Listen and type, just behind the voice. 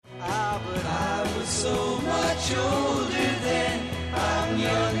so much older then, I'm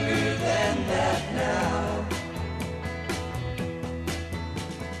younger than that now.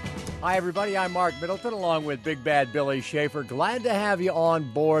 Hi, everybody. I'm Mark Middleton, along with Big Bad Billy Schaefer. Glad to have you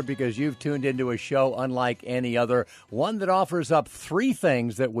on board because you've tuned into a show unlike any other, one that offers up three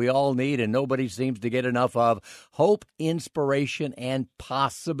things that we all need and nobody seems to get enough of: hope, inspiration, and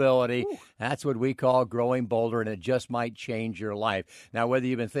possibility. Ooh. That's what we call Growing Bolder, and it just might change your life. Now, whether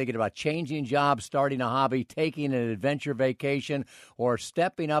you've been thinking about changing jobs, starting a hobby, taking an adventure vacation, or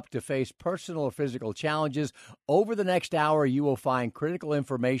stepping up to face personal or physical challenges, over the next hour, you will find critical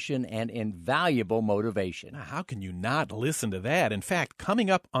information and invaluable motivation. Now, how can you not listen to that? In fact, coming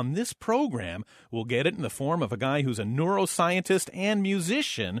up on this program, we'll get it in the form of a guy who's a neuroscientist and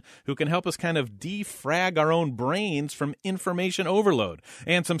musician who can help us kind of defrag our own brains from information overload.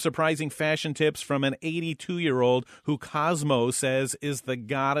 And some surprising fashion tips from an 82-year-old who Cosmo says is the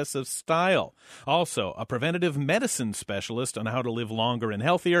goddess of style. Also, a preventative medicine specialist on how to live longer and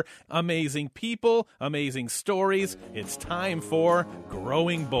healthier. Amazing people, amazing stories. It's time for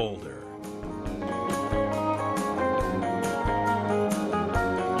Growing Bold.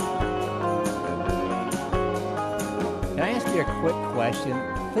 Can I ask you a quick question?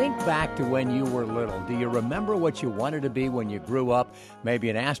 Think back to when you were little. Do you remember what you wanted to be when you grew up? Maybe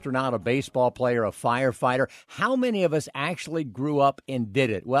an astronaut, a baseball player, a firefighter. How many of us actually grew up and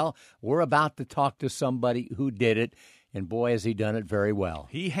did it? Well, we're about to talk to somebody who did it. And boy, has he done it very well.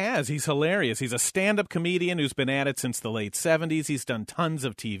 He has. He's hilarious. He's a stand-up comedian who's been at it since the late 70s. He's done tons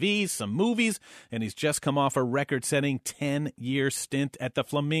of TV, some movies, and he's just come off a record-setting 10-year stint at the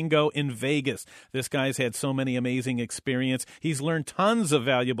Flamingo in Vegas. This guy's had so many amazing experiences. He's learned tons of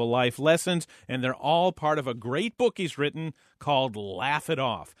valuable life lessons, and they're all part of a great book he's written called Laugh It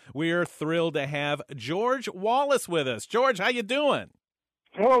Off. We're thrilled to have George Wallace with us. George, how you doing?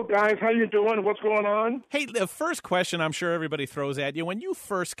 Hello, guys. How you doing? What's going on? Hey, the first question I'm sure everybody throws at you, when you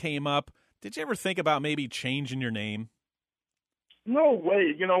first came up, did you ever think about maybe changing your name? No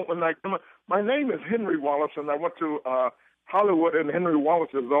way. You know, my name is Henry Wallace, and I went to Hollywood, and Henry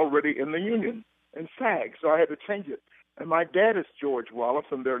Wallace is already in the Union in SAG, so I had to change it. And my dad is George Wallace,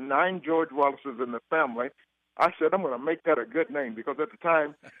 and there are 9 George Wallaces in the family. I said, I'm going to make that a good name, because at the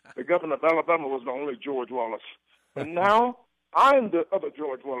time, the governor of Alabama was the only George Wallace. And now I'm the other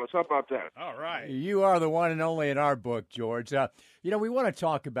George Wallace. How about that? All right. You are the one and only in our book, George. We want to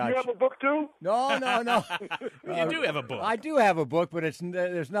talk about... You have a book, too? No. You do have a book. I do have a book, but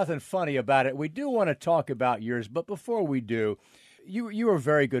there's nothing funny about it. We do want to talk about yours, but before we do, you are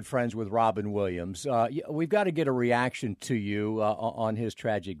very good friends with Robin Williams. We've got to get a reaction to you on his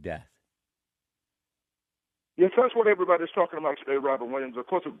tragic death. Yes, that's what everybody's talking about today, Robin Williams. Of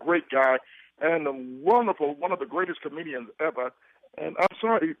course, a great guy and a wonderful, one of the greatest comedians ever. And I'm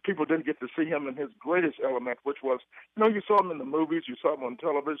sorry people didn't get to see him in his greatest element, which was, you saw him in the movies, you saw him on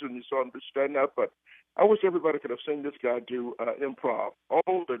television, you saw him do stand-up, but I wish everybody could have seen this guy do improv.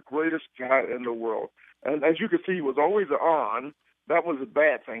 Oh, the greatest guy in the world. And as you can see, he was always on. That was a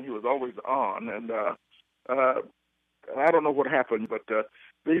bad thing. He was always on. And I don't know what happened, but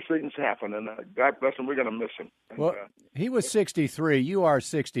these things happen, and God bless him. We're going to miss him. Well, he was 63. You are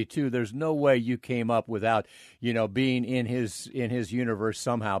 62. There's no way you came up without, being in his universe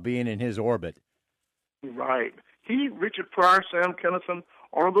somehow, being in his orbit. Right. He, Richard Pryor, Sam Kinison,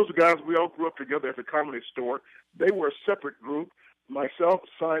 all of those guys, we all grew up together at the Comedy Store. They were a separate group. Myself,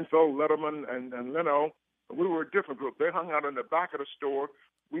 Seinfeld, Letterman, and Leno, we were a different group. They hung out in the back of the store.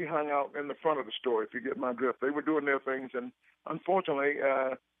 We hung out in the front of the store, if you get my drift. They were doing their things, and unfortunately,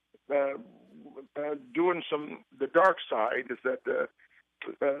 doing the dark side is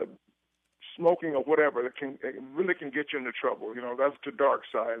that smoking or whatever it really can get you into trouble. That's the dark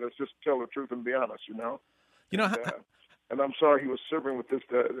side. Let's just tell the truth and be honest. And I'm sorry he was living with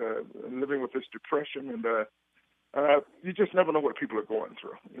this depression, and you just never know what people are going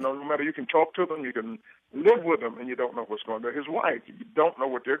through. No matter, you can talk to them, you can live with them, and you don't know what's going on. His wife, you don't know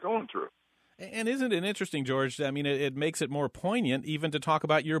what they're going through. And isn't it interesting, George? I mean, it makes it more poignant even to talk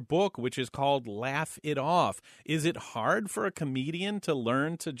about your book, which is called Laugh It Off. Is it hard for a comedian to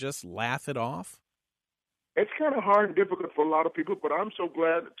learn to just laugh it off? It's kind of hard and difficult for a lot of people, but I'm so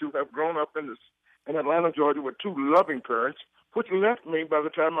glad to have grown up in Atlanta, Georgia, with 2 loving parents, which left me by the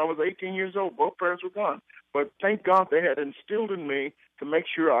time I was 18 years old. Both parents were gone. But thank God they had instilled in me to make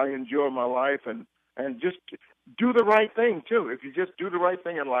sure I enjoy my life and just do the right thing, too. If you just do the right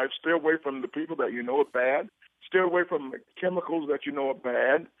thing in life, stay away from the people that you know are bad, stay away from the chemicals that you know are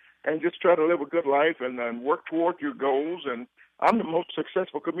bad, and just try to live a good life and work toward your goals. And I'm the most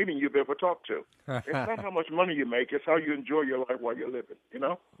successful comedian you've ever talked to. It's not how much money you make, it's how you enjoy your life while you're living,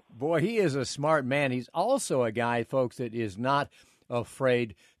 Boy, he is a smart man. He's also a guy, folks, that is not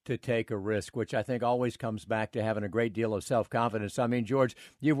afraid to take a risk, which I think always comes back to having a great deal of self-confidence. I mean, George,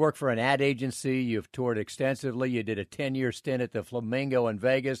 you've worked for an ad agency. You've toured extensively. You did a 10-year stint at the Flamingo in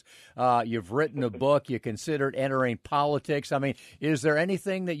Vegas. You've written a book. You considered entering politics. I mean, is there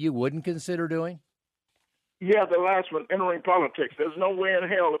anything that you wouldn't consider doing? Yeah, the last one, entering politics. There's no way in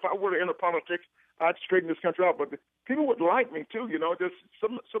hell. If I were to enter politics, I'd straighten this country out. But people would like me, too. You know, there's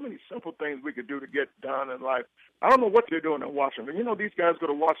so many simple things we could do to get done in life. I don't know what they're doing in Washington. You know, these guys go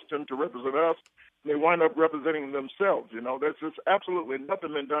to Washington to represent us, and they wind up representing themselves. You know, there's just absolutely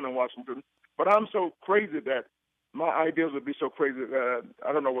nothing been done in Washington. But I'm so crazy that my ideas would be so crazy that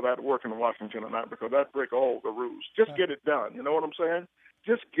I don't know whether I'd work in Washington or not, because I'd break all the rules. Just get it done. You know what I'm saying?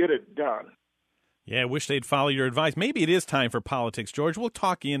 Just get it done. Yeah, I wish they'd follow your advice. Maybe it is time for politics, George. We'll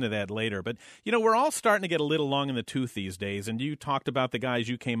talk you into that later. But, you know, we're all starting to get a little long in the tooth these days, and you talked about the guys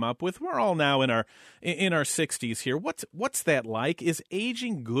you came up with. We're all now in our 60s here. What's that like? Is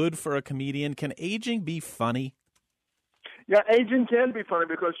aging good for a comedian? Can aging be funny? Yeah, aging can be funny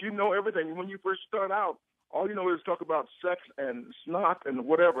because you know everything. When you first start out, all you know is talk about sex and snot and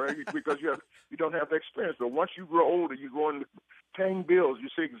whatever because you don't have the experience. But once you grow older, you go into paying bills, you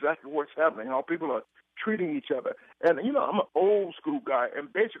see exactly what's happening, how people are treating each other. And, you know, I'm an old school guy.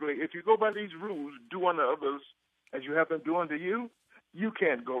 And basically, if you go by these rules, do unto others as you have them do unto you, you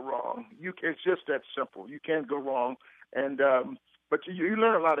can't go wrong. It's just that simple. You can't go wrong. And but you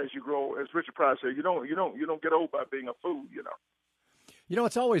learn a lot as you grow. As Richard Pryor said, you don't get old by being a fool, you know. You know,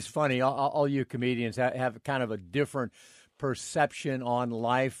 it's always funny. All you comedians have kind of a different perception on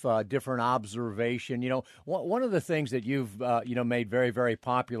life, different observation. You know, one of the things that you've made very, very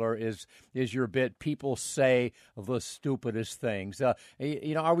popular is your bit. People say the stupidest things.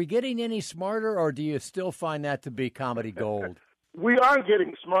 You know, are we getting any smarter, or do you still find that to be comedy gold? We are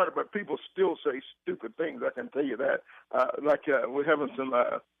getting smarter, but people still say stupid things. I can tell you that. We're having some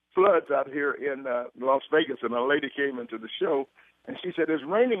floods out here in Las Vegas, and a lady came into the show. And she said, it's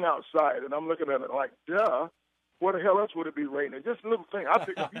raining outside. And I'm looking at it like, duh, what the hell else would it be raining? Just a little thing. I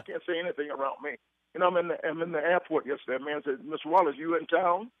think you can't say anything around me. You know, I'm in the airport yesterday. A man said, Mr. Wallace, you in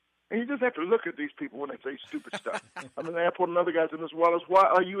town? And you just have to look at these people when they say stupid stuff. I'm in the airport, another guy said, Mr. Wallace, why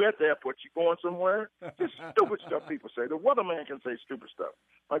are you at the airport? You going somewhere? Just stupid stuff people say. The weatherman can say stupid stuff.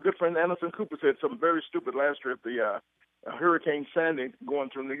 My good friend Anderson Cooper said something very stupid last year at the Hurricane Sandy going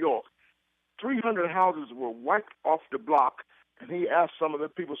through New York. 300 houses were wiped off the block. And he asked some of the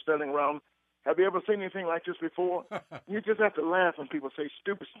people standing around, have you ever seen anything like this before? You just have to laugh when people say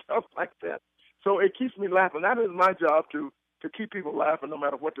stupid stuff like that. So it keeps me laughing. That is my job to keep people laughing no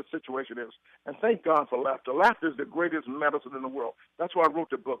matter what the situation is. And thank God for laughter. Laughter is the greatest medicine in the world. That's why I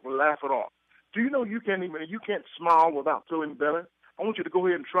wrote the book, Laugh It Off. Do you know you can't smile without feeling better? I want you to go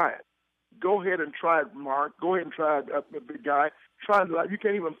ahead and try it. Go ahead and try it, Mark. Go ahead and try it, big guy. Try it. You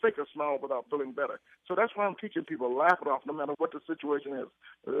can't even fake a smile without feeling better. So that's why I'm teaching people laugh it off no matter what the situation is.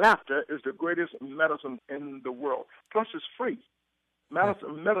 Laughter is the greatest medicine in the world. Plus, it's free.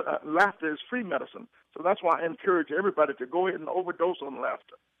 Laughter is free medicine. So that's why I encourage everybody to go ahead and overdose on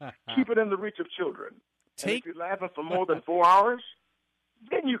laughter. Keep it in the reach of children. And if you're laughing for more than 4 hours,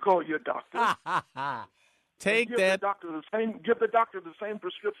 then you call your doctor. Give the doctor the same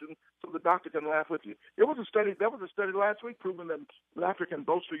prescription so the doctor can laugh with you. There was a study last week proving that laughter can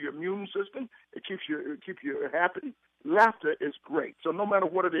bolster your immune system. It keeps you happy. Laughter is great. So no matter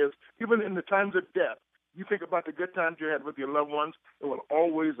what it is, even in the times of death, you think about the good times you had with your loved ones, it will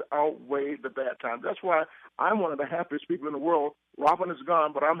always outweigh the bad times. That's why I'm one of the happiest people in the world. Robin is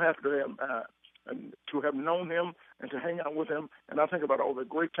gone, but I'm happy to have known him and to hang out with him. And I think about all the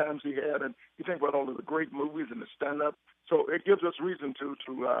great times he had, and you think about all of the great movies and the stand-up. So it gives us reason to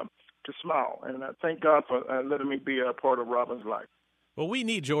smile. And I thank God for letting me be a part of Robin's life. Well, we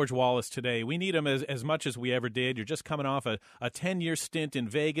need George Wallace today. We need him as much as we ever did. You're just coming off a 10-year stint in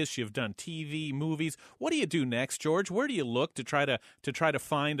Vegas. You've done TV, movies. What do you do next, George? Where do you look to try to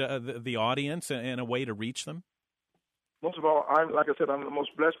find the audience and a way to reach them? Most of all, like I said, I'm the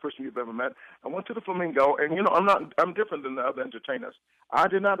most blessed person you've ever met. I went to the Flamingo, and I'm different than the other entertainers. I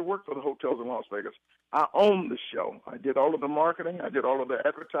did not work for the hotels in Las Vegas. I owned the show. I did all of the marketing. I did all of the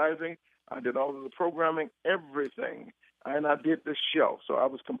advertising. I did all of the programming, everything, and I did the show. So I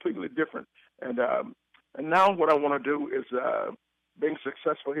was completely different. And now what I want to do is being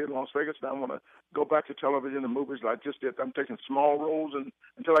successful here in Las Vegas. Now I want to go back to television and movies like I just did. I'm taking small roles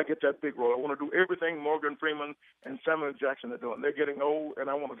until I get that big role. I want to do everything Morgan Freeman and Samuel Jackson are doing. They're getting old, and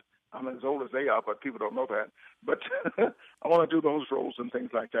I'm as old as they are, but people don't know that. But I want to do those roles and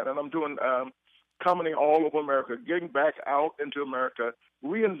things like that. And I'm doing comedy all over America, getting back out into America,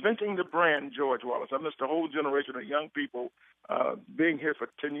 reinventing the brand George Wallace. I missed a whole generation of young people being here for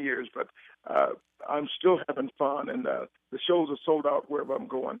 10 years, but I'm still having fun, and the shows are sold out wherever I'm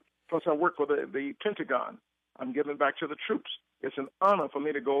going. Plus, I work for the Pentagon. I'm giving back to the troops. It's an honor for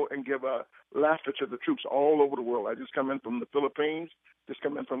me to go and give laughter to the troops all over the world. I just come in from the Philippines, just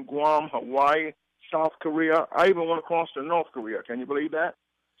come in from Guam, Hawaii, South Korea. I even went across to North Korea. Can you believe that?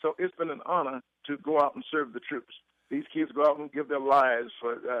 So it's been an honor to go out and serve the troops. These kids go out and give their lives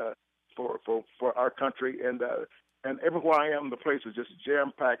for our country, and everywhere I am, the place is just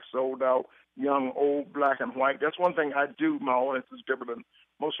jam-packed, sold out, young, old, black, and white. That's one thing I do. My audience is different than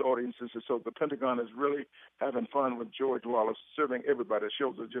most audiences, so the Pentagon is really having fun with George Wallace, serving everybody. The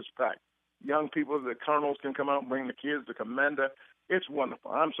shows are just packed. Young people, the colonels can come out and bring the kids, the commander. It's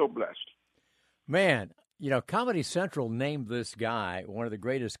wonderful. I'm so blessed. Man, Comedy Central named this guy one of the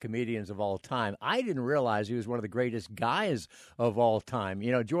greatest comedians of all time. I didn't realize he was one of the greatest guys of all time.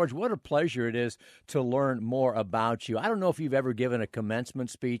 George, what a pleasure it is to learn more about you. I don't know if you've ever given a commencement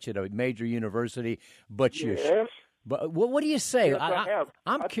speech at a major university, but you yes. But what do you say? Yes, I have.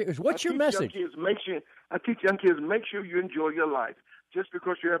 I'm curious. What's your message? I teach young kids, make sure you enjoy your life. Just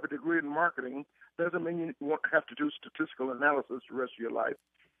because you have a degree in marketing doesn't mean you won't have to do statistical analysis the rest of your life.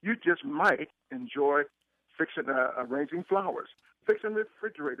 You just might enjoy arranging flowers, fixing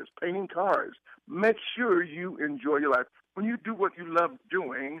refrigerators, painting cars. Make sure you enjoy your life. When you do what you love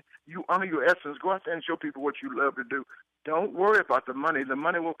doing, you honor your essence. Go out there and show people what you love to do. Don't worry about the money. The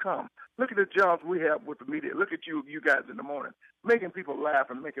money will come. Look at the jobs we have with the media. Look at you guys in the morning, making people laugh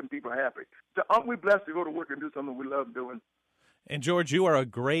and making people happy. So aren't we blessed to go to work and do something we love doing? And, George, you are a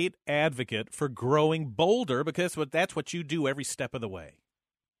great advocate for growing bolder because that's what you do every step of the way.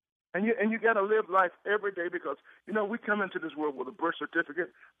 And you got to live life every day because, we come into this world with a birth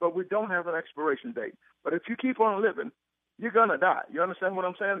certificate, but we don't have an expiration date. But if you keep on living, you're going to die. You understand what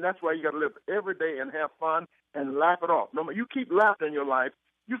I'm saying? That's why you got to live every day and have fun and laugh it off. No matter, you keep laughing in your life,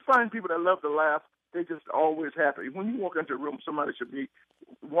 you find people that love to laugh. They just always happy. When you walk into a room, somebody should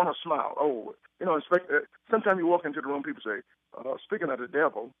want to smile. Oh, sometimes you walk into the room, people say, speaking of the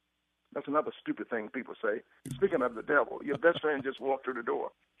devil, that's another stupid thing people say. Speaking of the devil, your best friend just walked through the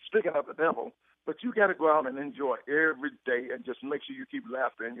door. Speaking of the devil, but you got to go out and enjoy every day and just make sure you keep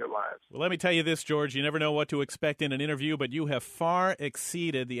laughter in your lives. Well, let me tell you this, George. You never know what to expect in an interview, but you have far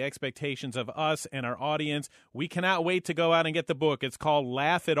exceeded the expectations of us and our audience. We cannot wait to go out and get the book. It's called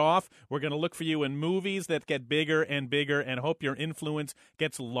Laugh It Off. We're going to look for you in movies that get bigger and bigger and hope your influence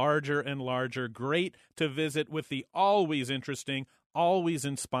gets larger and larger. Great to visit with the always interesting, always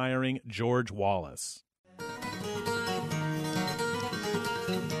inspiring George Wallace.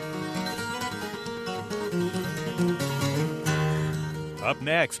 Up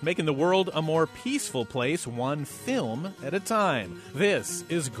next, making the world a more peaceful place, one film at a time. This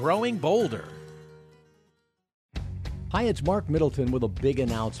is Growing Bolder. Hi, it's Mark Middleton with a big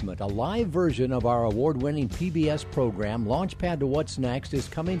announcement. A live version of our award-winning PBS program, Launchpad to What's Next, is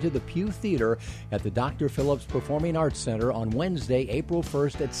coming to the Pew Theater at the Dr. Phillips Performing Arts Center on Wednesday, April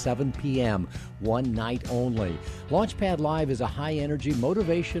 1st at 7 p.m., one night only. Launchpad Live is a high-energy,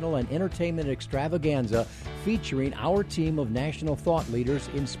 motivational, and entertainment extravaganza featuring our team of national thought leaders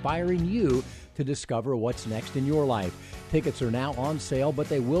inspiring you to discover what's next in your life. Tickets are now on sale, but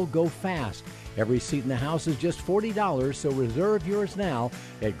they will go fast. Every seat in the house is just $40, so reserve yours now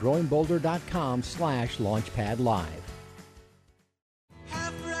at growingbolder.com/launchpadlive.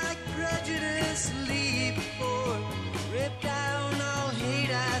 Half-right prejudice, leap forward, rip down all hate,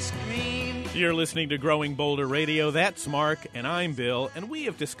 I scream. You're listening to Growing Bolder Radio. That's Mark, and I'm Bill, and we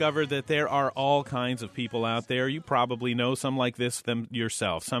have discovered that there are all kinds of people out there. You probably know some like this them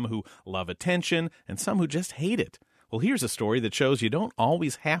yourself, some who love attention and some who just hate it. Well, here's a story that shows you don't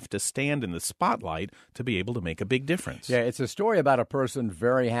always have to stand in the spotlight to be able to make a big difference. Yeah, it's a story about a person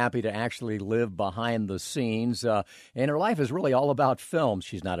very happy to actually live behind the scenes, and her life is really all about film.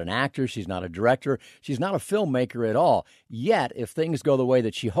 She's not an actor, she's not a director, she's not a filmmaker at all. Yet, if things go the way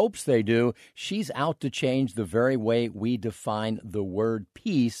that she hopes they do, she's out to change the very way we define the word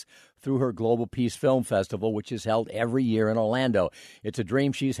peace through her Global Peace Film Festival, which is held every year in Orlando. It's a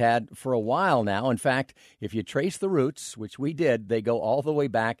dream she's had for a while now. In fact, if you trace the roots, which we did, they go all the way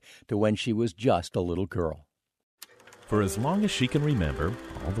back to when she was just a little girl. For as long as she can remember,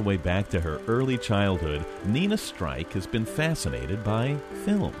 all the way back to her early childhood, Nina Strike has been fascinated by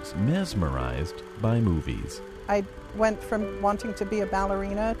films, mesmerized by movies. I went from wanting to be a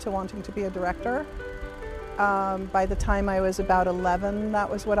ballerina to wanting to be a director. By the time I was about 11, that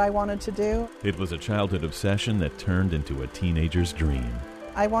was what I wanted to do. It was a childhood obsession that turned into a teenager's dream.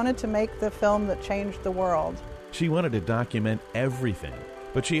 I wanted to make the film that changed the world. She wanted to document everything,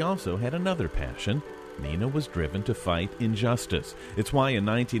 but she also had another passion. Nina was driven to fight injustice. It's why in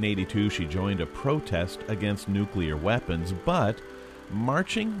 1982 she joined a protest against nuclear weapons, but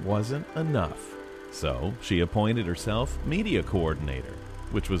marching wasn't enough. So she appointed herself media coordinator,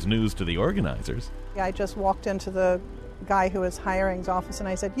 which was news to the organizers. I just walked into the guy who was hiring's office and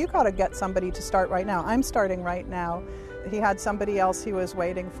I said, "You got to get somebody to start right now. I'm starting right now." He had somebody else he was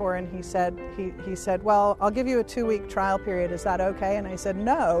waiting for, and he said, "Well, I'll give you a 2-week trial period. Is that okay?" And I said,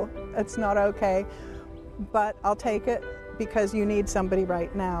 "No, it's not okay, but I'll take it because you need somebody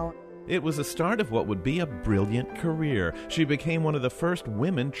right now." It was the start of what would be a brilliant career. She became one of the first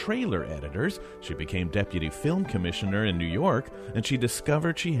women trailer editors. She became deputy film commissioner in New York, and she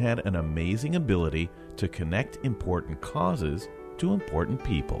discovered she had an amazing ability to connect important causes to important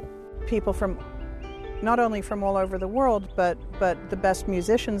people. People from not only from all over the world, but the best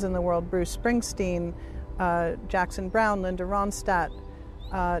musicians in the world: Bruce Springsteen, Jackson Browne, Linda Ronstadt,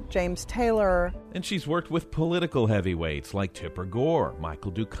 James Taylor. And she's worked with political heavyweights like Tipper Gore,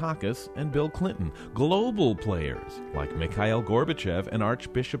 Michael Dukakis, and Bill Clinton, global players like Mikhail Gorbachev and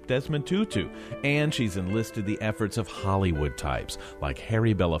Archbishop Desmond Tutu, and she's enlisted the efforts of Hollywood types like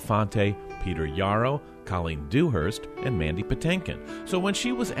Harry Belafonte, Peter Yarrow, Colleen Dewhurst, and Mandy Patinkin. So when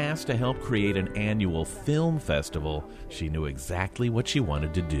she was asked to help create an annual film festival, she knew exactly what she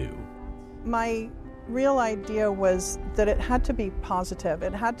wanted to do. My real idea was that it had to be positive.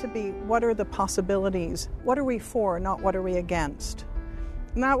 It had to be, what are the possibilities? What are we for, not what are we against?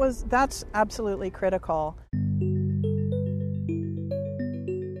 And that's absolutely critical.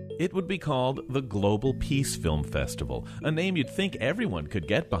 It would be called the Global Peace Film Festival, a name you'd think everyone could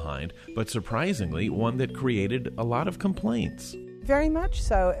get behind, but surprisingly one that created a lot of complaints. Very much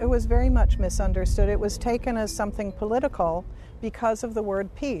so. It was very much misunderstood. It was taken as something political because of the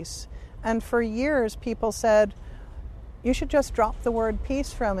word peace. And for years people said, you should just drop the word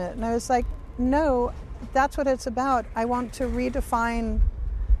peace from it. And I was like, no, that's what it's about. I want to redefine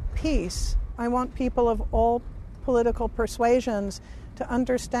peace. I want people of all political persuasions to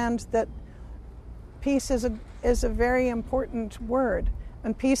understand that peace is a very important word.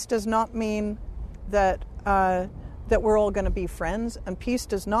 And peace does not mean that we're all going to be friends. And peace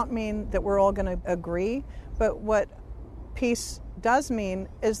does not mean that we're all going to agree. But what peace does mean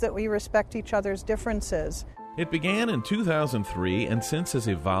is that we respect each other's differences. It began in 2003 and since has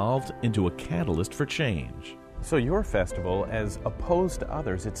evolved into a catalyst for change. So your festival, as opposed to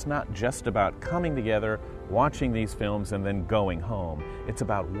others, it's not just about coming together, watching these films, and then going home. It's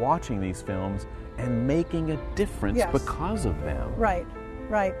about watching these films and making a difference because of them. Right.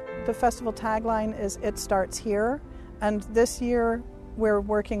 The festival tagline is, "It starts here." And this year we're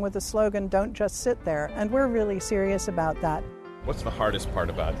working with the slogan, "Don't just sit there." And we're really serious about that. What's the hardest part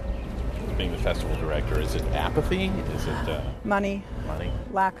about being the festival director? Is it apathy? Is it money?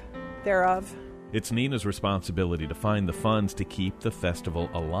 Lack thereof. It's Nina's responsibility to find the funds to keep the festival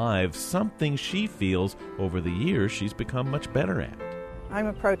alive, something she feels over the years she's become much better at. I'm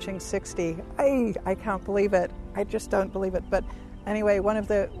approaching 60. I can't believe it. I just don't believe it. But anyway, one of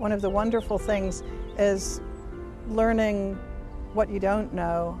the wonderful things is learning what you don't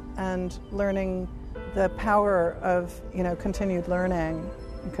know and learning the power of, continued learning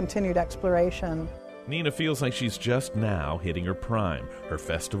and continued exploration. Nina feels like she's just now hitting her prime. Her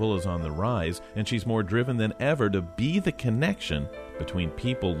festival is on the rise, and she's more driven than ever to be the connection between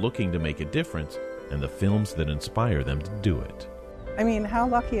people looking to make a difference and the films that inspire them to do it. I mean, how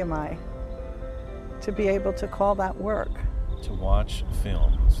lucky am I to be able to call that work? To watch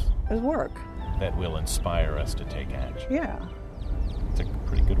films. As work. That will inspire us to take action. Yeah. It's a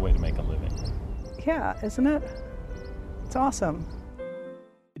pretty good way to make a living. Yeah, isn't it? It's awesome.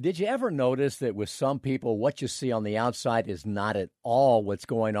 Did you ever notice that with some people, what you see on the outside is not at all what's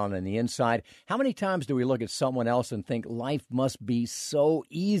going on the inside? How many times do we look at someone else and think life must be so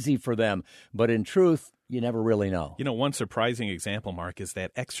easy for them? But in truth, you never really know. One surprising example, Mark, is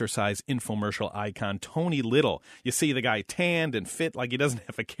that exercise infomercial icon, Tony Little. You see the guy tanned and fit like he doesn't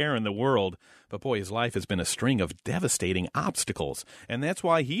have a care in the world. But boy, his life has been a string of devastating obstacles. And that's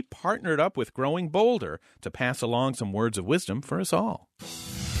why he partnered up with Growing Bolder to pass along some words of wisdom for us all.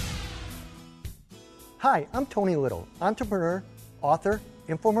 Hi, I'm Tony Little, entrepreneur, author,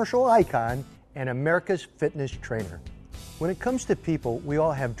 infomercial icon, and America's fitness trainer. When it comes to people, we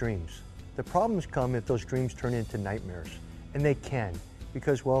all have dreams. The problems come if those dreams turn into nightmares. And they can,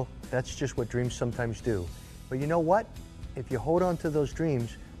 because, well, that's just what dreams sometimes do. But you know what? If you hold on to those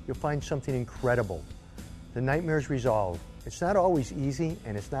dreams, you'll find something incredible. The nightmares resolve. It's not always easy,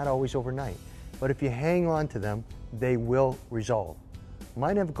 and it's not always overnight. But if you hang on to them, they will resolve.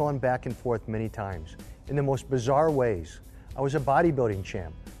 Mine have gone back and forth many times, in the most bizarre ways. I was a bodybuilding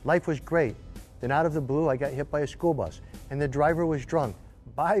champ. Life was great. Then out of the blue, I got hit by a school bus, and the driver was drunk.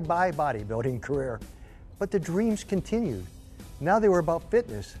 Bye-bye bodybuilding career. But the dreams continued. Now they were about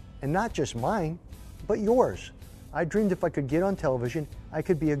fitness, and not just mine, but yours. I dreamed if I could get on television, I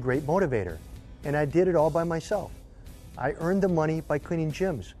could be a great motivator. And I did it all by myself. I earned the money by cleaning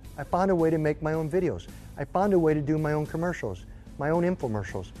gyms. I found a way to make my own videos. I found a way to do my own commercials, my own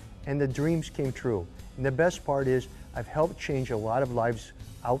infomercials, and the dreams came true. And the best part is I've helped change a lot of lives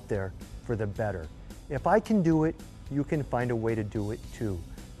out there for the better. If I can do it, you can find a way to do it too.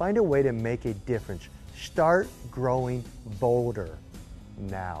 Find a way to make a difference. Start growing bolder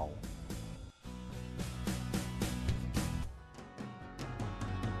now.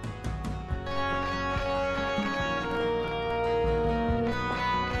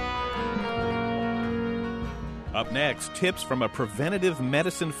 Up next, tips from a preventative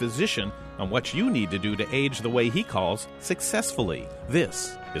medicine physician on what you need to do to age the way he calls successfully.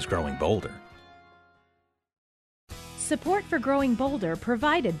 This is Growing Bolder. Support for Growing Bolder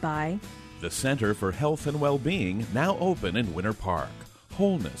provided by The Center for Health and Well-Being, now open in Winter Park.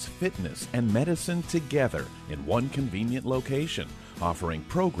 Wholeness, fitness, and medicine together in one convenient location, offering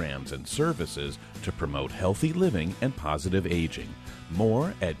programs and services to promote healthy living and positive aging.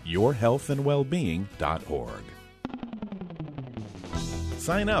 More at yourhealthandwellbeing.org.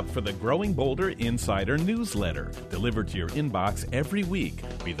 Sign up for the Growing Bolder Insider newsletter, delivered to your inbox every week.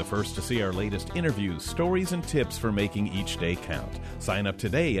 Be the first to see our latest interviews, stories, and tips for making each day count. Sign up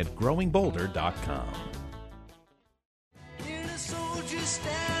today at growingbolder.com. In a soldier's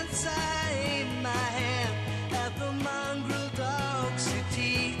stance, I aim my hand at the mongrel dogs to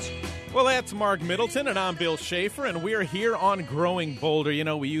teach. Well, that's Mark Middleton, and I'm Bill Schaefer, and we're here on Growing Bolder. You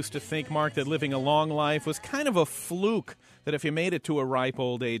know, we used to think, Mark, that living a long life was kind of a fluke, that if you made it to a ripe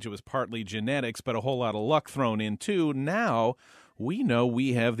old age, it was partly genetics, but a whole lot of luck thrown in, too. Now, we know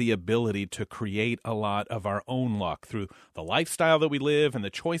we have the ability to create a lot of our own luck through the lifestyle that we live and the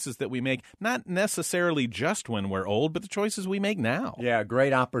choices that we make, not necessarily just when we're old, but the choices we make now. Yeah,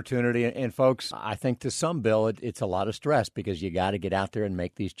 great opportunity. And folks, I think to some, Bill, it's a lot of stress because you got to get out there and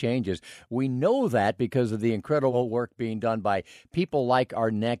make these changes. We know that because of the incredible work being done by people like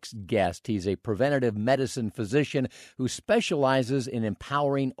our next guest. He's a preventative medicine physician who specializes in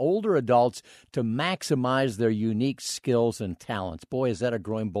empowering older adults to maximize their unique skills and talents. Boy, is that a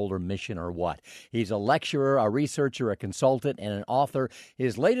Growing Bolder mission or what? He's a lecturer, a researcher, a consultant, and an author.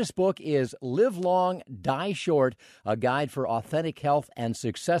 His latest book is Live Long, Die Short, a guide for authentic health and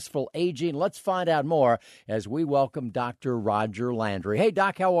successful aging. Let's find out more as we welcome Dr. Roger Landry. Hey,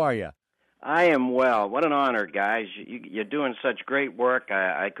 Doc, how are you? I am well. What an honor, guys. You're doing such great work.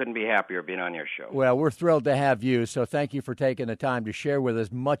 I couldn't be happier being on your show. Well, we're thrilled to have you, so thank you for taking the time to share with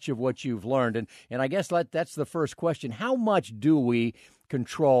us much of what you've learned. And I guess that's the first question. How much do we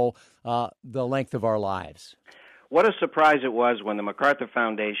control the length of our lives? What a surprise it was when the MacArthur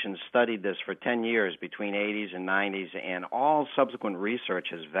Foundation studied this for 10 years between 80s and 90s, and all subsequent research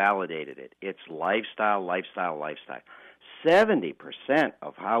has validated it. It's lifestyle, lifestyle, lifestyle. 70%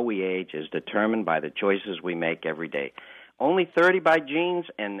 of how we age is determined by the choices we make every day. Only 30 by genes,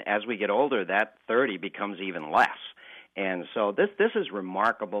 and as we get older, that 30 becomes even less. And so this is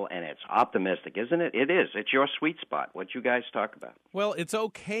remarkable, and it's optimistic, isn't it? It is. It's your sweet spot, what you guys talk about. Well, it's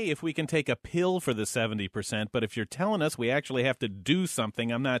okay if we can take a pill for the 70%, but if you're telling us we actually have to do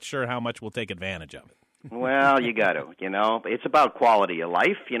something, I'm not sure how much we'll take advantage of it. Well, you got to, It's about quality of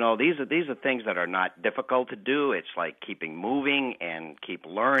life. These are things that are not difficult to do. It's like keeping moving and keep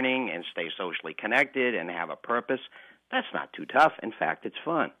learning and stay socially connected and have a purpose. That's not too tough. In fact, it's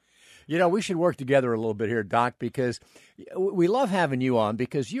fun. We should work together a little bit here, Doc, because we love having you on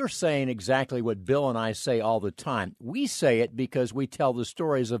because you're saying exactly what Bill and I say all the time. We say it because we tell the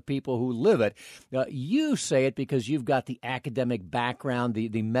stories of people who live it. You say it because you've got the academic background,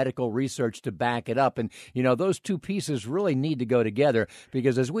 the medical research to back it up. And, those two pieces really need to go together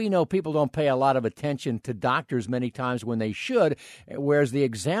because, as we know, people don't pay a lot of attention to doctors many times when they should, whereas the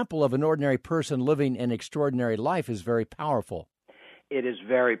example of an ordinary person living an extraordinary life is very powerful. It is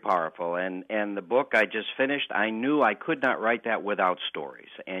very powerful, and the book I just finished, I knew I could not write that without stories,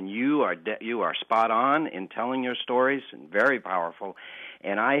 and you are spot on in telling your stories, and very powerful.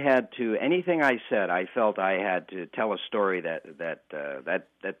 And I had to, anything I said, I felt I had to tell a story that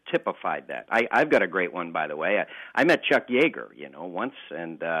typified that. I've got a great one, by the way. I met Chuck Yeager, once,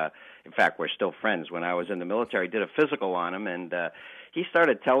 and in fact, we're still friends. When I was in the military, did a physical on him, and he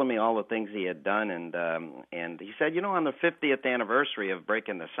started telling me all the things he had done, and he said, on the 50th anniversary of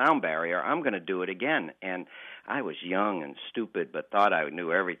breaking the sound barrier, I'm going to do it again. And I was young and stupid, but thought I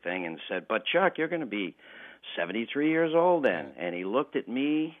knew everything, and said, but Chuck, you're going to be 73 years old then. And he looked at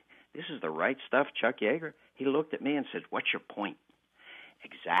me. This is the right stuff, Chuck Yeager. He looked at me and said, what's your point?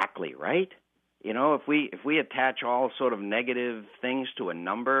 Exactly, right? If we attach all sort of negative things to a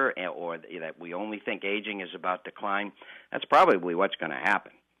number, or that we only think aging is about decline, that's probably what's going to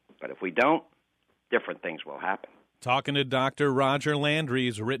happen. But if we don't, different things will happen. Talking to Dr. Roger Landry.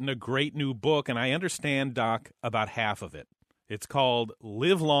 He's written a great new book, and I understand, Doc, about half of it. It's called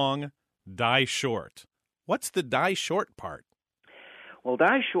Live Long, Die Short. What's the die short part? Well,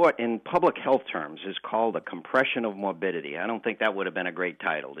 die short in public health terms is called a compression of morbidity. I don't think that would have been a great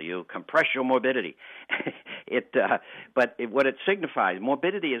title to you, compress your morbidity. But what it signifies,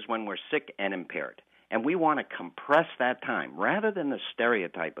 morbidity is when we're sick and impaired. And we want to compress that time rather than the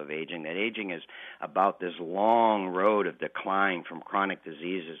stereotype of aging, that aging is about this long road of decline from chronic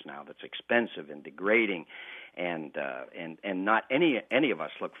diseases now that's expensive and degrading and not any of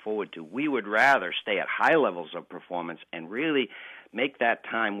us look forward to. We would rather stay at high levels of performance and really make that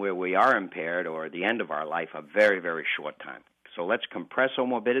time where we are impaired or the end of our life a very, very short time. So let's compress our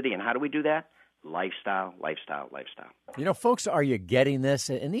morbidity. And how do we do that? Lifestyle, lifestyle, lifestyle. Folks, are you getting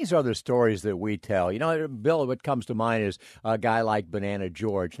this? And these are the stories that we tell. Bill, what comes to mind is a guy like Banana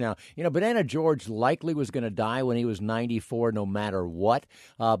George. Now, Banana George likely was going to die when he was 94 no matter what,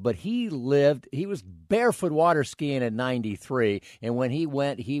 but he was barefoot water skiing at 93, and when he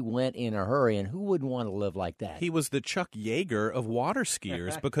went in a hurry, and who wouldn't want to live like that? He was the Chuck Yeager of water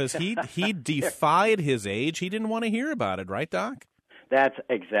skiers because he defied his age. He didn't want to hear about it, right, Doc? That's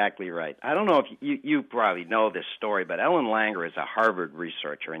exactly right. I don't know if you probably know this story, but Ellen Langer is a Harvard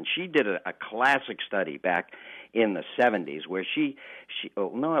researcher, and she did a classic study back in the 70s where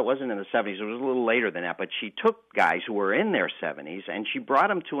no, it wasn't in the 70s. It was a little later than that, but she took guys who were in their 70s, and she brought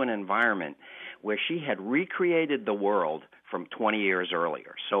them to an environment where she had recreated the world from 20 years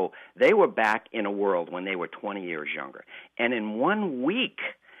earlier. So they were back in a world when they were 20 years younger. And in 1 week,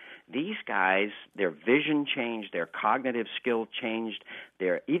 these guys, their vision changed, their cognitive skill changed,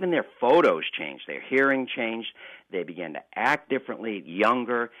 even their photos changed, their hearing changed. They began to act differently,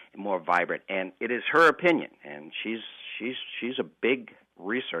 younger, and more vibrant. And it is her opinion, and she's a big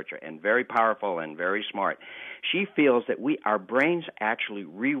researcher and very powerful and very smart. She feels that our brains actually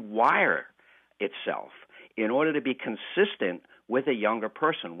rewire itself in order to be consistent with a younger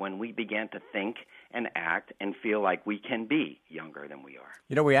person when we began to think and act and feel like we can be younger than we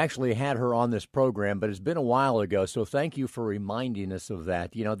are. We actually had her on this program, but it's been a while ago, so thank you for reminding us of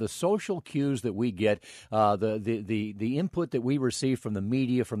that. The social cues that we get, the input that we receive from the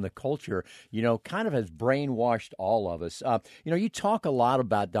media, from the culture, kind of has brainwashed all of us. You talk a lot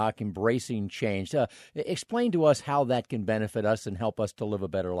about, Doc, embracing change. Explain to us how that can benefit us and help us to live a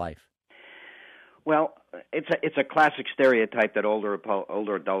better life. Well, it's a classic stereotype that older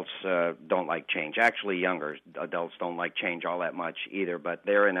adults don't like change. Actually, younger adults don't like change all that much either, but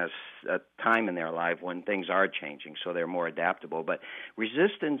they're in a time in their life when things are changing, so they're more adaptable. But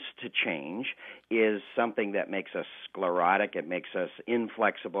resistance to change is something that makes us sclerotic, it makes us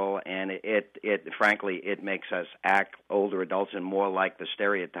inflexible, and it makes us act, older adults, and more like the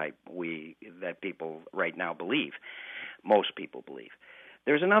stereotype that people right now believe, most people believe.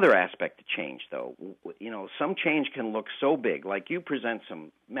 There's another aspect to change, though. Some change can look so big. Like you present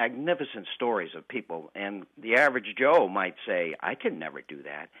some magnificent stories of people, and the average Joe might say, I can never do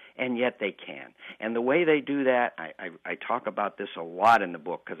that, and yet they can. And the way they do that, I talk about this a lot in the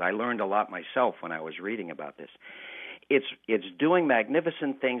book because I learned a lot myself when I was reading about this. It's doing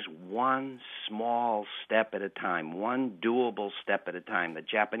magnificent things one small step at a time, one doable step at a time. The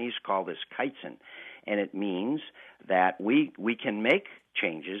Japanese call this kaizen, and it means that we can make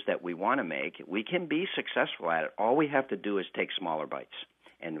changes that we want to make. We can be successful at it. All we have to do is take smaller bites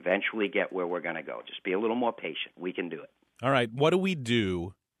and eventually get where we're going to go. Just be a little more patient. We can do it. All right. What do we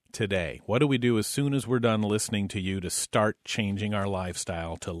do today? What do we do as soon as we're done listening to you to start changing our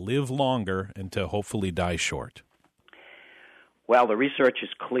lifestyle, to live longer, and to hopefully die short? Well, the research is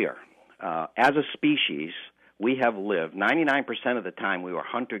clear. As a species, we have lived 99% of the time we were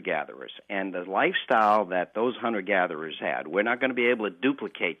hunter-gatherers, and the lifestyle that those hunter-gatherers had, we're not going to be able to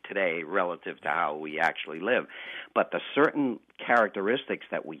duplicate today relative to how we actually live. But the certain characteristics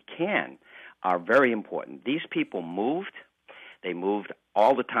that we can are very important. These people moved. They moved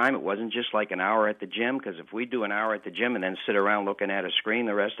all the time. It wasn't just like an hour at the gym, because if we do an hour at the gym and then sit around looking at a screen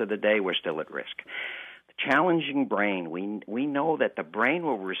the rest of the day, we're still at risk. Challenging brain, we know that the brain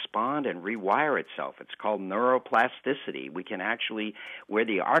will respond and rewire itself. It's called neuroplasticity. We can actually, we're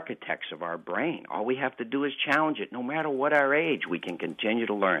the architects of our brain. All we have to do is challenge it. No matter what our age, we can continue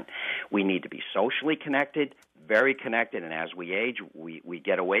to learn. We need to be socially connected, very connected, and as we age, we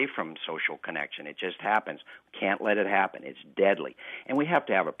get away from social connection. It just happens. Can't let it happen. It's deadly. And we have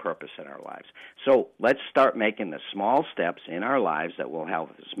to have a purpose in our lives. So let's start making the small steps in our lives that will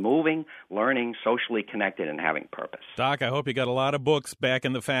help us moving, learning, socially connected, and having purpose. Doc, I hope you got a lot of books back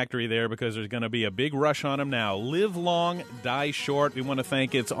in the factory there, because there's going to be a big rush on them now. Live Long, Die Short. We want to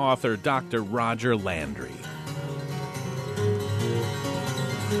thank its author, Dr. Roger Landry.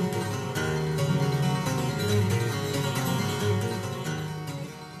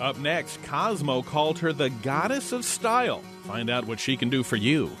 Up next, Cosmo called her the goddess of style. Find out what she can do for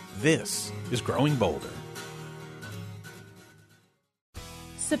you. This is Growing Bolder.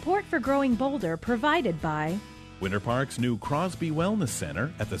 Support for Growing Bolder provided by Winter Park's new Crosby Wellness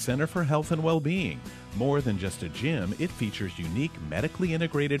Center at the Center for Health and Well-Being. More than just a gym, it features unique medically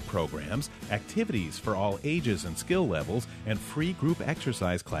integrated programs, activities for all ages and skill levels, and free group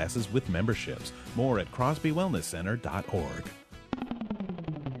exercise classes with memberships. More at crosbywellnesscenter.org.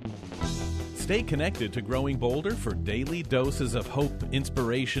 Stay connected to Growing Bolder for daily doses of hope,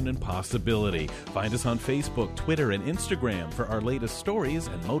 inspiration, and possibility. Find us on Facebook, Twitter, and Instagram for our latest stories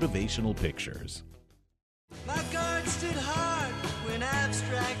and motivational pictures. My guard stood hard when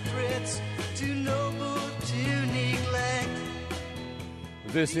abstract threats too noble to neglect.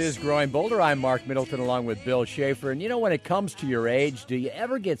 This is Growing Bolder. I'm Mark Middleton along with Bill Schaefer. And you know, when it comes to your age, do you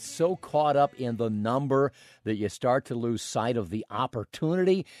ever get so caught up in the number that you start to lose sight of the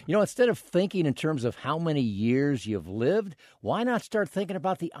opportunity? You know, instead of thinking in terms of how many years you've lived, why not start thinking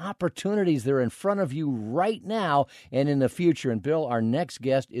about the opportunities that are in front of you right now and in the future? And Bill, our next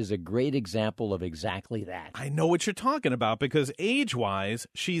guest is a great example of exactly that. I know what you're talking about, because age-wise,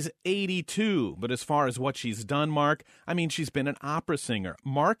 she's 82. But as far as what she's done, Mark, I mean, she's been an opera singer,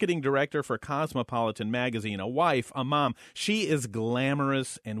 marketing director for Cosmopolitan magazine, a wife, a mom. She is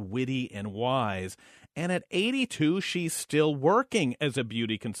glamorous and witty and wise. And at 82, she's still working as a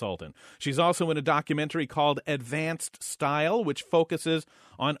beauty consultant. She's also in a documentary called Advanced Style, which focuses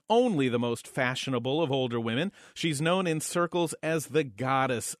on only the most fashionable of older women. She's known in circles as the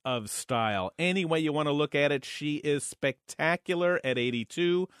goddess of style. Any way you want to look at it, she is spectacular at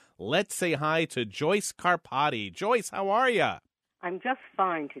 82. Let's say hi to Joyce Carpati. Joyce, how are you? I'm just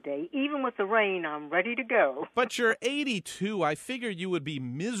fine today. Even with the rain, I'm ready to go. But you're 82. I figured you would be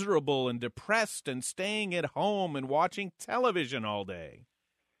miserable and depressed and staying at home and watching television all day.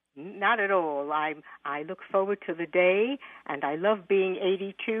 Not at all. I look forward to the day, and I love being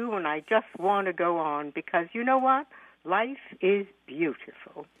 82, and I just want to go on because, you know what? Life is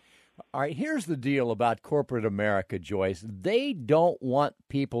beautiful. All right, here's the deal about corporate America, Joyce. They don't want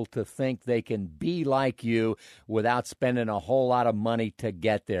people to think they can be like you without spending a whole lot of money to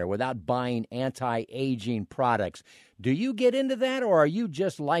get there, without buying anti-aging products. Do you get into that, or are you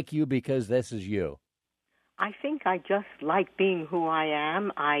just like you because this is you? I think I just like being who I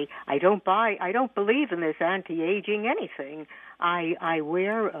am. I don't believe in this anti-aging anything. I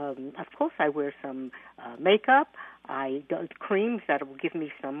wear, of course, I wear some makeup. I do creams that will give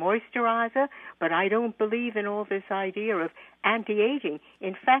me some moisturizer, but I don't believe in all this idea of anti-aging.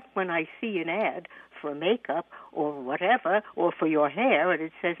 In fact, when I see an ad for makeup or whatever, or for your hair, and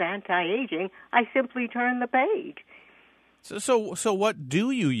it says anti-aging, I simply turn the page. So what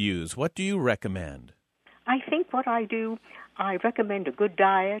do you use? What do you recommend? I think what I do, I recommend a good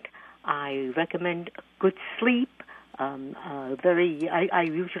diet. I recommend good sleep. I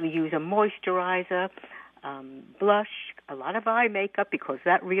usually use a moisturizer, blush, a lot of eye makeup because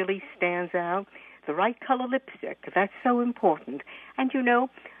that really stands out. The right color lipstick, that's so important. And you know,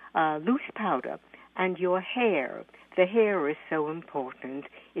 loose powder and your hair. The hair is so important.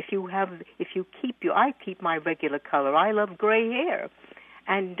 I keep my regular color. I love gray hair.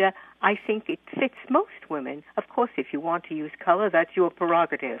 And I think it fits most women. Of course, if you want to use color, that's your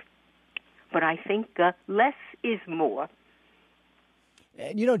prerogative. But I think less is more.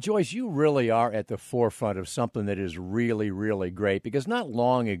 And you know, Joyce, you really are at the forefront of something that is really, really great, because not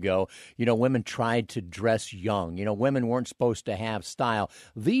long ago, you know, women tried to dress young. You know, women weren't supposed to have style.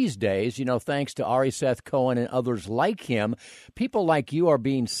 These days, you know, thanks to Ari Seth Cohen and others like him, people like you are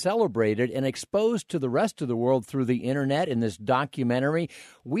being celebrated and exposed to the rest of the world through the internet in this documentary.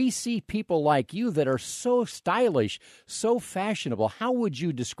 We see people like you that are so stylish, so fashionable. How would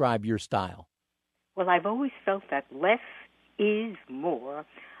you describe your style? Well, I've always felt that less is more.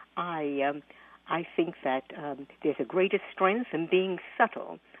 I think that there's a greater strength in being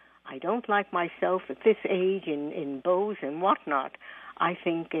subtle. I don't like myself at this age in bows and whatnot. I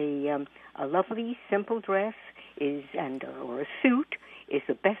think a lovely, simple dress or a suit is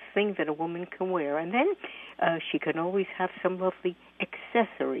the best thing that a woman can wear. And then she can always have some lovely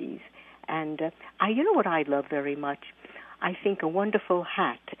accessories. And you know what I love very much? I think a wonderful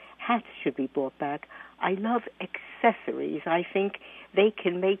hat. Hats should be brought back. I love accessories. I think they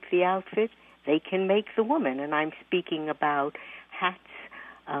can make the outfit. They can make the woman. And I'm speaking about hats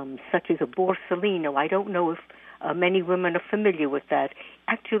such as a Borsellino. I don't know if many women are familiar with that.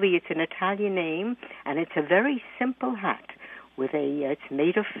 Actually, it's an Italian name, and it's a very simple hat. It's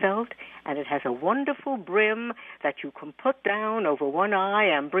made of felt, and it has a wonderful brim that you can put down over one eye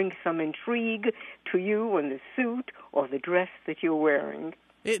and bring some intrigue to you in the suit or the dress that you're wearing.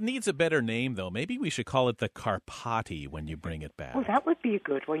 It needs a better name, though. Maybe we should call it the Carpati when you bring it back. Oh, that would be a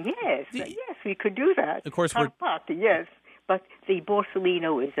good one. Yes, yes, we could do that. Of course, Carpati, yes. But the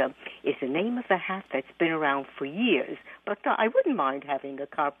Borsellino is the name of the hat that's been around for years. But I wouldn't mind having a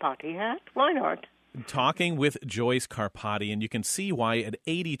Carpati hat. Why not? Talking with Joyce Carpati, and you can see why at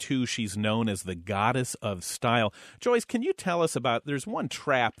 82 she's known as the goddess of style. Joyce, can you tell us about, there's one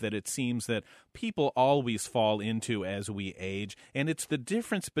trap that it seems that people always fall into as we age, and it's the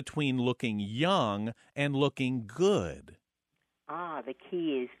difference between looking young and looking good. The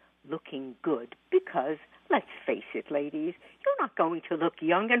key is looking good, because let's face it, ladies, you're not going to look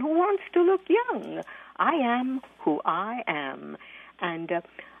young, and who wants to look young? I am who I am, and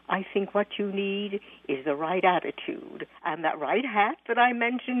I think what you need is the right attitude, and that right hat that I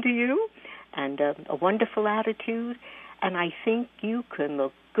mentioned to you, and a wonderful attitude, and I think you can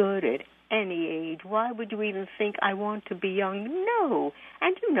look good at any age. Why would you even think, I want to be young? No.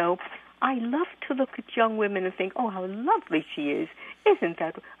 And you know, I love to look at young women and think, oh, how lovely she is. Isn't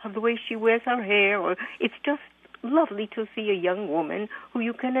that the way she wears her hair? Or it's just lovely to see a young woman who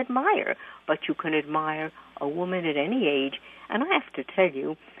you can admire. But you can admire a woman at any age. And I have to tell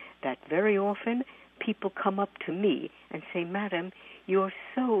you that very often people come up to me and say, Madam, you're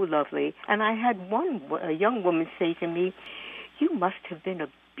so lovely. And I had a young woman say to me, you must have been a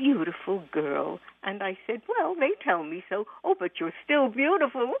beautiful girl. And I said, well, they tell me so. Oh, but you're still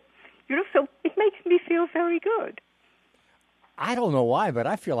beautiful. You know, so it makes me feel very good. I don't know why, but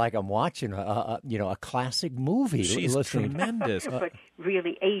I feel like I'm watching a classic movie. She's tremendous. But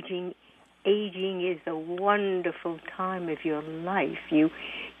really, aging is a wonderful time of your life.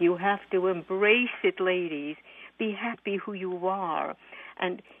 You have to embrace it, ladies. Be happy who you are.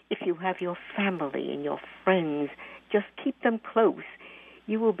 And if you have your family and your friends, just keep them close.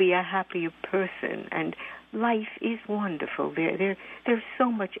 You will be a happier person. And life is wonderful. There's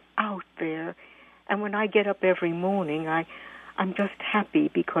so much out there. And when I get up every morning, I'm just happy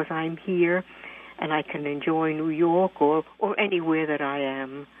because I'm here and I can enjoy New York or anywhere that I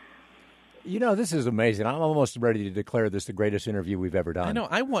am. You know, this is amazing. I'm almost ready to declare this the greatest interview we've ever done. I know.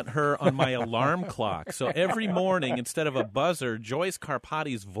 I want her on my alarm clock. So every morning, instead of a buzzer, Joyce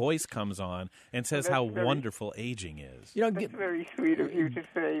Carpati's voice comes on and says how wonderful aging is. You know, that's very sweet of you to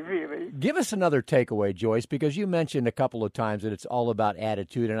say, really. Give us another takeaway, Joyce, because you mentioned a couple of times that it's all about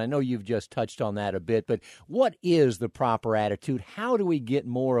attitude, and I know you've just touched on that a bit, but what is the proper attitude? How do we get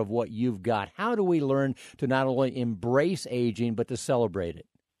more of what you've got? How do we learn to not only embrace aging, but to celebrate it?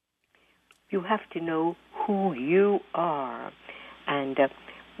 You have to know who you are. And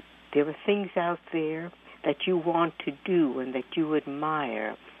there are things out there that you want to do and that you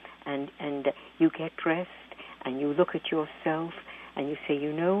admire. And you get dressed and you look at yourself and you say,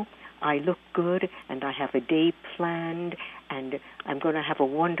 you know, I look good and I have a day planned and I'm going to have a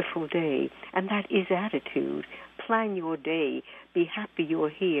wonderful day. And that is attitude. Plan your day. Be happy you're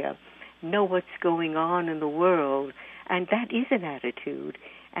here. Know what's going on in the world. And that is an attitude.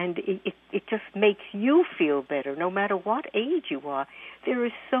 And it just makes you feel better, no matter what age you are. There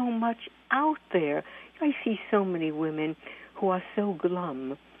is so much out there. I see so many women who are so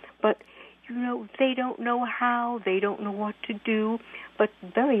glum. But, you know, they don't know how, they don't know what to do. But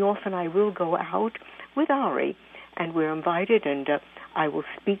very often I will go out with Ari, and we're invited, and I will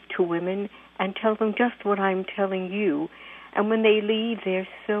speak to women and tell them just what I'm telling you. And when they leave, they're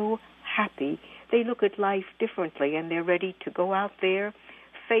so happy. They look at life differently, and they're ready to go out there,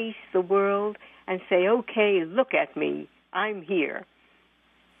 face the world, and say, okay, look at me. I'm here.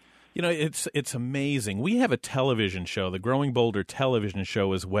 You know, it's amazing. We have a television show, the Growing Bolder television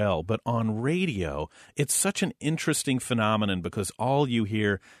show as well, but on radio, it's such an interesting phenomenon because all you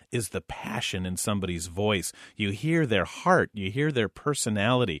hear is the passion in somebody's voice. You hear their heart, you hear their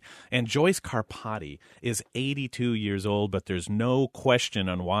personality. And Joyce Carpati is 82 years old, but there's no question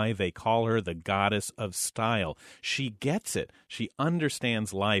on why they call her the goddess of style. She gets it. She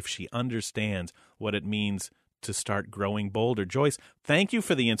understands life. She understands what it means to start growing bolder. Joyce, thank you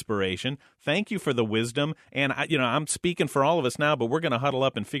for the inspiration. Thank you for the wisdom. And, I'm speaking for all of us now, but we're going to huddle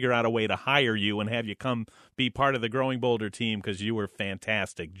up and figure out a way to hire you and have you come be part of the Growing Bolder team because you were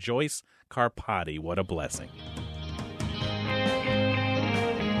fantastic. Joyce Carpati, what a blessing.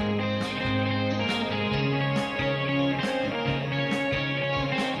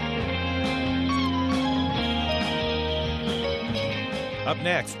 Up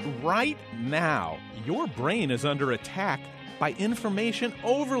next, right now, your brain is under attack by information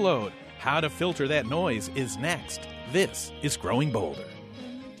overload. How to filter that noise is next. This is Growing Bolder.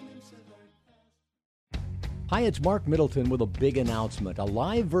 Hi, it's Mark Middleton with a big announcement. A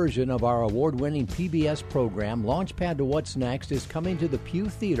live version of our award-winning PBS program, Launchpad to What's Next, is coming to the Pew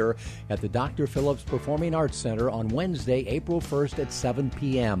Theater at the Dr. Phillips Performing Arts Center on Wednesday, April 1st at 7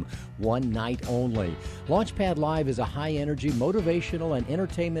 p.m., one night only. Launchpad Live is a high-energy, motivational, and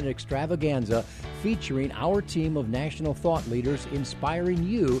entertainment extravaganza featuring our team of national thought leaders inspiring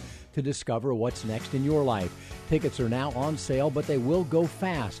you to discover what's next in your life. Tickets are now on sale, but they will go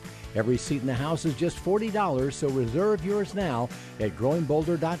fast. Every seat in the house is just $40, so reserve yours now at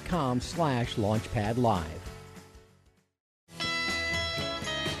growingbolder.com/launchpadlive.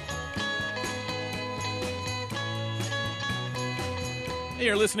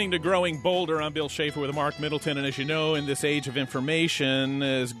 You're listening to Growing Bolder. I'm Bill Schaefer with Mark Middleton, and as you know, in this age of information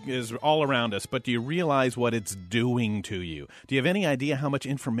is all around us, but do you realize what it's doing to you? Do you have any idea how much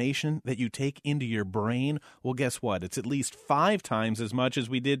information that you take into your brain? Well, guess what? It's at least 5 times as much as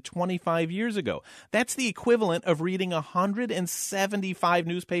we did 25 years ago. That's the equivalent of reading 175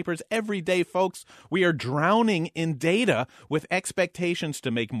 newspapers every day, folks. We are drowning in data with expectations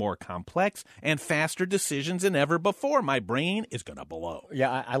to make more complex and faster decisions than ever before. My brain is going to blow.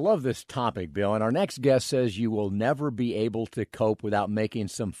 Yeah, I love this topic, Bill. And our next guest says you will never be able to cope without making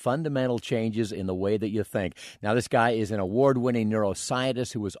some fundamental changes in the way that you think. Now, this guy is an award-winning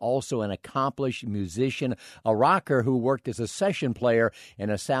neuroscientist who is also an accomplished musician, a rocker who worked as a session player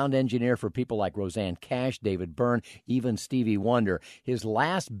and a sound engineer for people like Roseanne Cash, David Byrne, even Stevie Wonder. His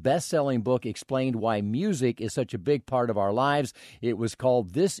last best-selling book explained why music is such a big part of our lives. It was called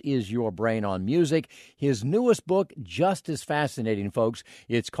This Is Your Brain on Music. His newest book, just as fascinating, folks.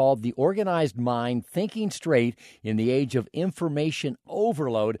 It's called The Organized Mind, Thinking Straight in the Age of Information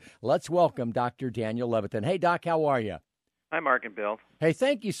Overload. Let's welcome Dr. Daniel Levitin. Hey, Doc, how are you? Hi, Mark and Bill. Hey,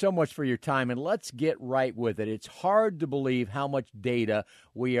 thank you so much for your time, and let's get right with it. It's hard to believe how much data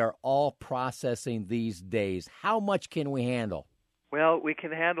we are all processing these days. How much can we handle? Well, we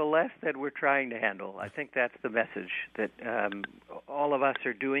can handle less than we're trying to handle. I think that's the message, that all of us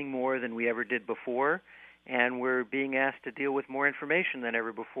are doing more than we ever did before, and we're being asked to deal with more information than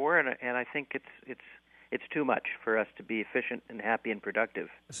ever before, and I think it's too much for us to be efficient and happy and productive.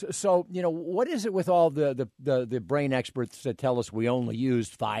 So what is it with all the brain experts that tell us we only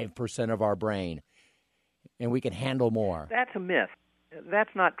use 5% of our brain and we can handle more? That's a myth.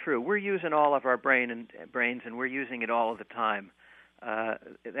 That's not true. We're using all of our brains, and we're using it all of the time.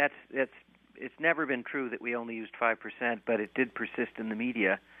 It's never been true that we only used 5%, but it did persist in the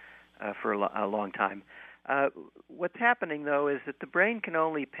media for a long time. What's happening, though, is that the brain can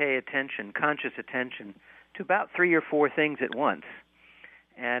only pay attention, conscious attention, to about 3 or 4 things at once.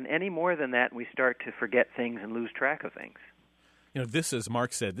 And any more than that, we start to forget things and lose track of things. This, as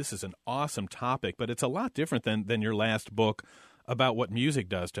Mark said, this is an awesome topic, but it's a lot different than your last book about what music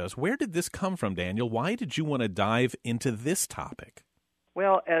does to us. Where did this come from, Daniel? Why did you want to dive into this topic?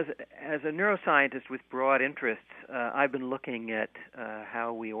 Well, as a neuroscientist with broad interests, I've been looking at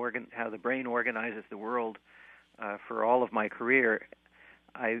how the brain organizes the world for all of my career.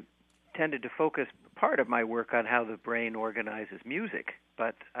 I tended to focus part of my work on how the brain organizes music,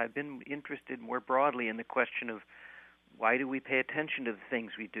 but I've been interested more broadly in the question of why do we pay attention to the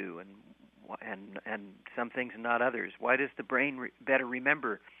things we do, and some things and not others. Why does the brain better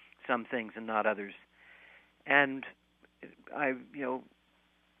remember some things and not others? And I've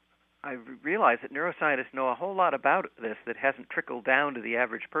realized that neuroscientists know a whole lot about this that hasn't trickled down to the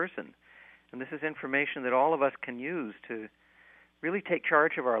average person. And this is information that all of us can use to really take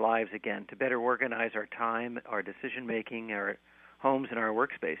charge of our lives again, to better organize our time, our decision-making, our homes, and our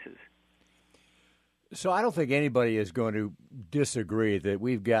workspaces. So I don't think anybody is going to disagree that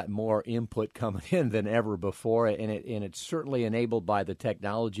we've got more input coming in than ever before, and it's certainly enabled by the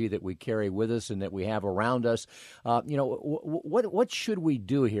technology that we carry with us and that we have around us. What should we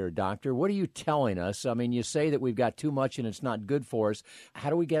do here, Doctor? What are you telling us? I mean, you say that we've got too much and it's not good for us. How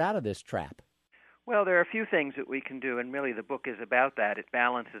do we get out of this trap? Well, there are a few things that we can do, and really the book is about that. It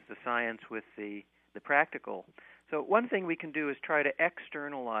balances the science with the practical. So one thing we can do is try to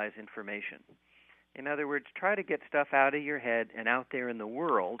externalize information. In other words, try to get stuff out of your head and out there in the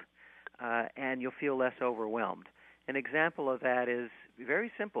world, and you'll feel less overwhelmed. An example of that is very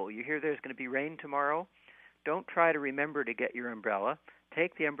simple. You hear there's going to be rain tomorrow. Don't try to remember to get your umbrella.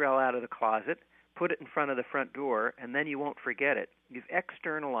 Take the umbrella out of the closet, put it in front of the front door, and then you won't forget it. You've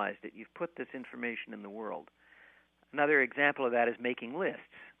externalized it. You've put this information in the world. Another example of that is making lists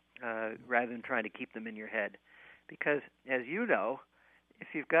rather than trying to keep them in your head. Because, as you know, if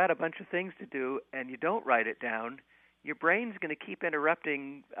you've got a bunch of things to do and you don't write it down, your brain's going to keep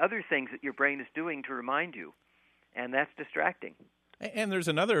interrupting other things that your brain is doing to remind you, and that's distracting. And there's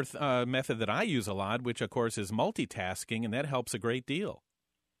another method that I use a lot, which, of course, is multitasking, and that helps a great deal.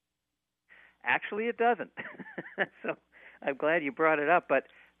 Actually, it doesn't. So I'm glad you brought it up, but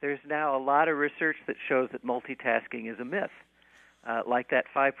there's now a lot of research that shows that multitasking is a myth. Like that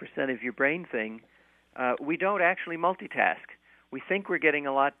 5% of your brain thing, we don't actually multitask. We think we're getting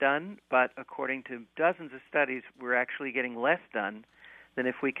a lot done, but according to dozens of studies, we're actually getting less done than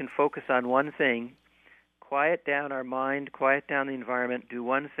if we can focus on one thing, quiet down our mind, quiet down the environment, do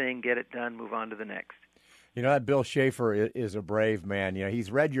one thing, get it done, move on to the next. You know, that Bill Schaefer is a brave man. You know, he's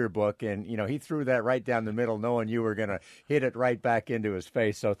read your book, and, you know, he threw that right down the middle knowing you were going to hit it right back into his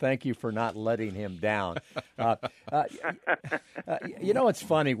face. So thank you for not letting him down. You know, it's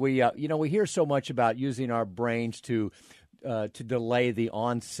funny. We hear so much about using our brains to delay the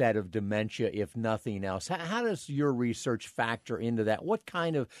onset of dementia, if nothing else. How does your research factor into that? What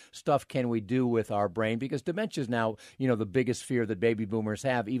kind of stuff can we do with our brain? Because dementia is now, you know, the biggest fear that baby boomers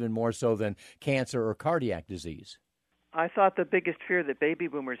have, even more so than cancer or cardiac disease. I thought the biggest fear that baby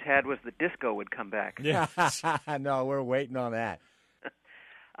boomers had was that disco would come back. Yes. No, we're waiting on that.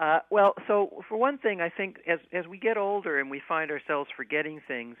 Well, so for one thing, I think as we get older and we find ourselves forgetting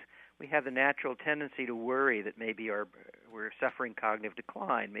things, we have the natural tendency to worry that maybe we're suffering cognitive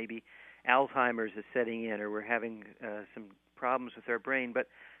decline, maybe Alzheimer's is setting in, or we're having some problems with our brain. But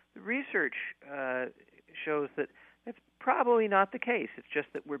the research shows that that's probably not the case. It's just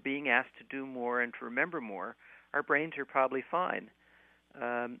that we're being asked to do more and to remember more. Our brains are probably fine.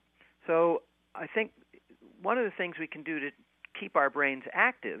 So I think one of the things we can do to keep our brains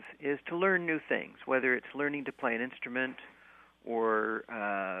active is to learn new things, whether it's learning to play an instrument or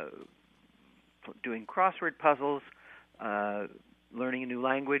doing crossword puzzles, learning a new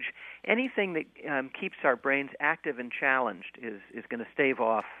language. Anything that keeps our brains active and challenged is going to stave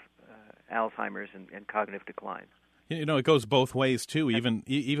off Alzheimer's and cognitive decline. You know, it goes both ways, too,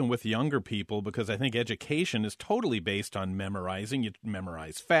 even with younger people, because I think education is totally based on memorizing. You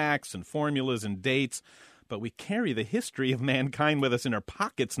memorize facts and formulas and dates, but we carry the history of mankind with us in our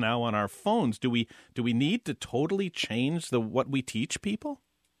pockets now on our phones. Do we need to totally change what we teach people?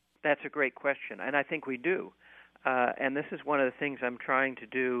 That's a great question, and I think we do. And this is one of the things I'm trying to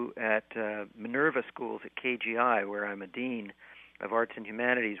do at Minerva Schools at KGI, where I'm a dean of arts and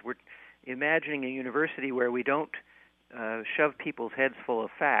humanities. We're imagining a university where we don't shove people's heads full of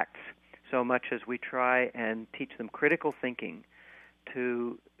facts so much as we try and teach them critical thinking,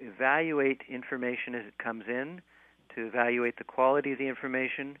 to evaluate information as it comes in, to evaluate the quality of the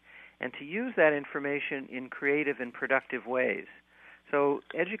information, and to use that information in creative and productive ways. So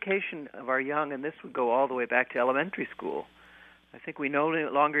education of our young, and this would go all the way back to elementary school, I think we no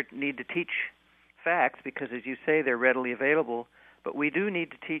longer need to teach facts because, as you say, they're readily available, but we do need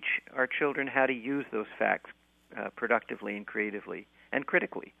to teach our children how to use those facts productively and creatively and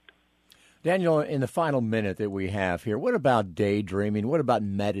critically. Daniel, in the final minute that we have here, what about daydreaming? What about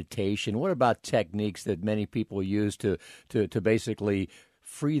meditation? What about techniques that many people use to basically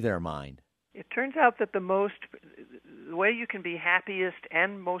free their mind? It turns out that the way you can be happiest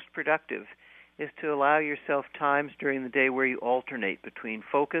and most productive is to allow yourself times during the day where you alternate between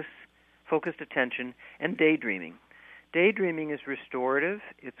focused attention, and daydreaming. Daydreaming is restorative.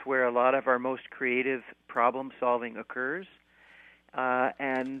 It's where a lot of our most creative problem-solving occurs.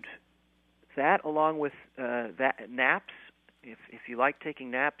 And that, along with naps, if you like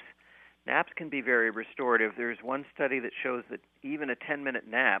taking naps can be very restorative. There's one study that shows that even a 10-minute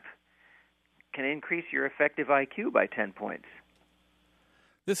nap can increase your effective IQ by 10 points.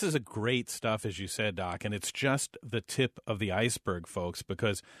 This is a great stuff, as you said, Doc, and it's just the tip of the iceberg, folks,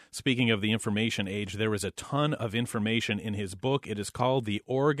 because speaking of the information age, there is a ton of information in his book. It is called The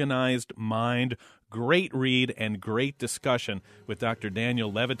Organized Mind. Great read and great discussion with Dr.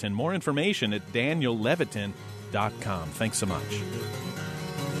 Daniel Levitin. More information at daniellevitin.com. Thanks so much.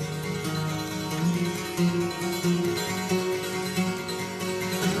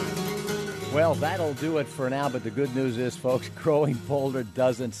 Well, that'll do it for now, but the good news is, folks, Growing Bolder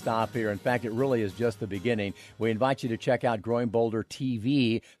doesn't stop here. In fact, it really is just the beginning. We invite you to check out Growing Bolder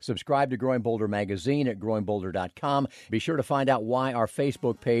TV. Subscribe to Growing Bolder magazine at growingbolder.com. Be sure to find out why our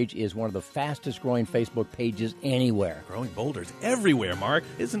Facebook page is one of the fastest-growing Facebook pages anywhere. Growing Bolder's everywhere, Mark.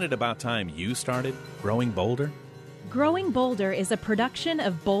 Isn't it about time you started Growing Bolder? Growing Bolder is a production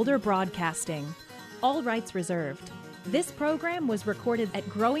of Bolder Broadcasting. All rights reserved. This program was recorded at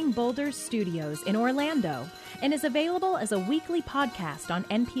Growing Bolder Studios in Orlando and is available as a weekly podcast on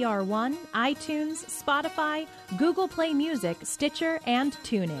NPR One, iTunes, Spotify, Google Play Music, Stitcher, and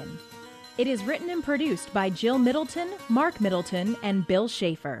TuneIn. It is written and produced by Jill Middleton, Mark Middleton, and Bill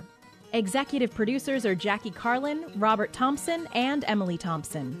Schaefer. Executive producers are Jackie Carlin, Robert Thompson, and Emily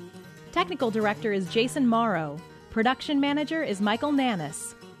Thompson. Technical director is Jason Morrow. Production manager is Michael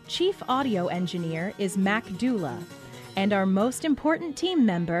Nannis. Chief audio engineer is Mac Dula. And our most important team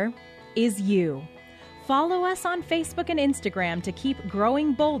member is you. Follow us on Facebook and Instagram to keep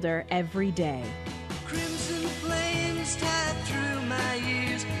growing bolder every day. Crimson flames tied through my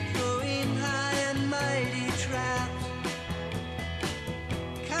ears, throwing high and mighty traps.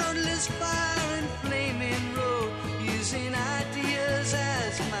 Countless fire and flaming road, using ideas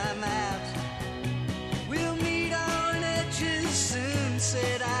as my map.